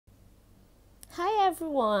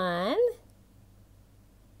everyone!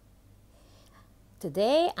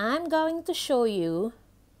 Today I'm going to show you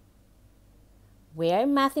where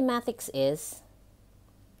mathematics is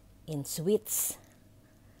in sweets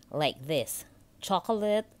like this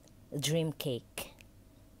chocolate dream cake.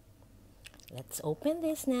 Let's open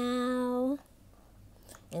this now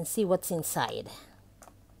and see what's inside.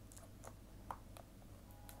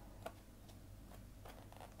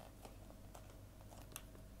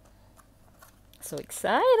 So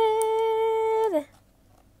excited!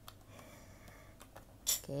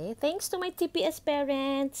 Okay, thanks to my TPS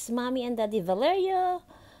parents, Mommy and Daddy Valerio,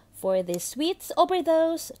 for this Sweets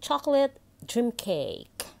Overdose Chocolate Dream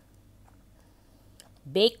Cake.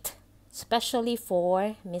 Baked specially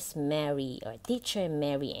for Miss Mary or Teacher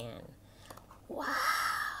Mary Ann. Wow!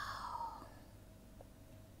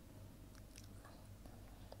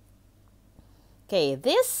 Okay,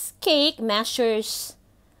 this cake measures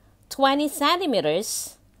 20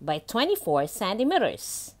 centimeters by 24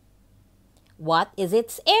 centimeters. What is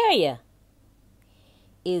its area?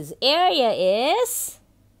 Its area is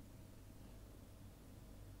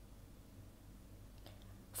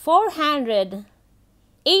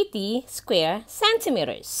 480 square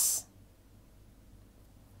centimeters.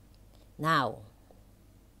 Now,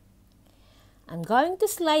 I'm going to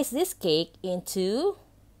slice this cake into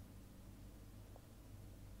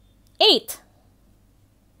 8.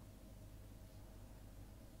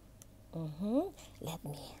 Let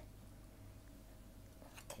me.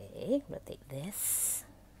 Okay, rotate this.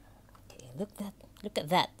 Okay, look at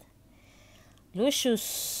that.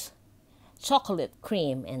 Luscious chocolate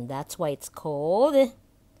cream, and that's why it's called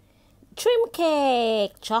dream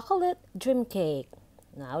cake. Chocolate dream cake.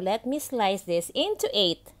 Now let me slice this into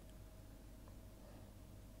 8.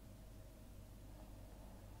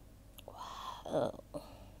 Wow.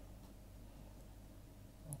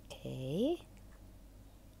 Okay.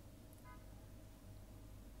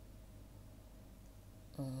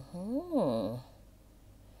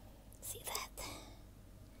 See that?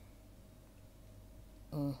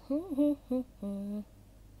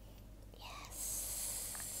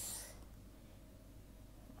 Yes.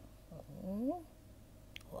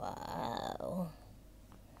 Wow.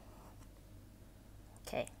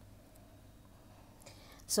 Okay.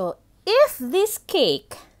 So if this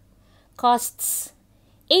cake costs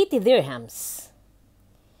 80 dirhams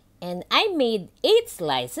and I made 8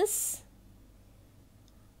 slices,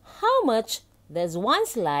 how much does one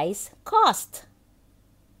slice cost?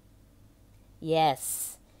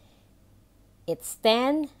 Yes, it's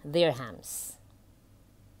 10 dirhams.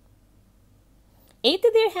 80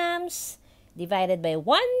 dirhams divided by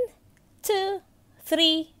 1, 2,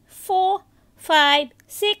 3, 4, 5,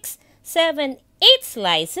 6, 7, 8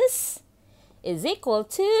 slices is equal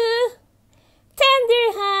to 10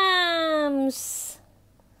 dirhams.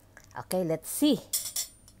 Okay, let's see.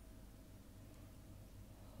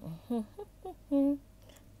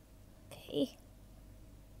 Okay,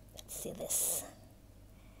 let's see this.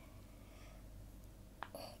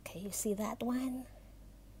 Okay, you see that one?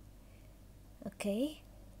 Okay.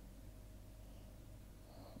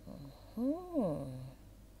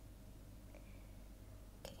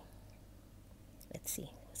 Okay, let's see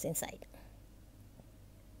what's inside.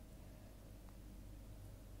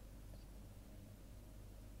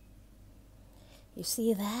 You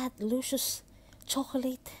see that luscious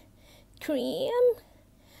chocolate cream?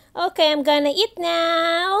 Okay, I'm gonna eat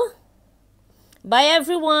now. Bye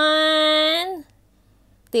everyone.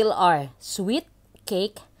 Till our sweet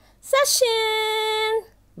cake session.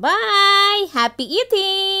 Bye. Happy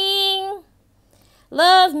eating.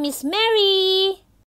 Love, Miss Mary.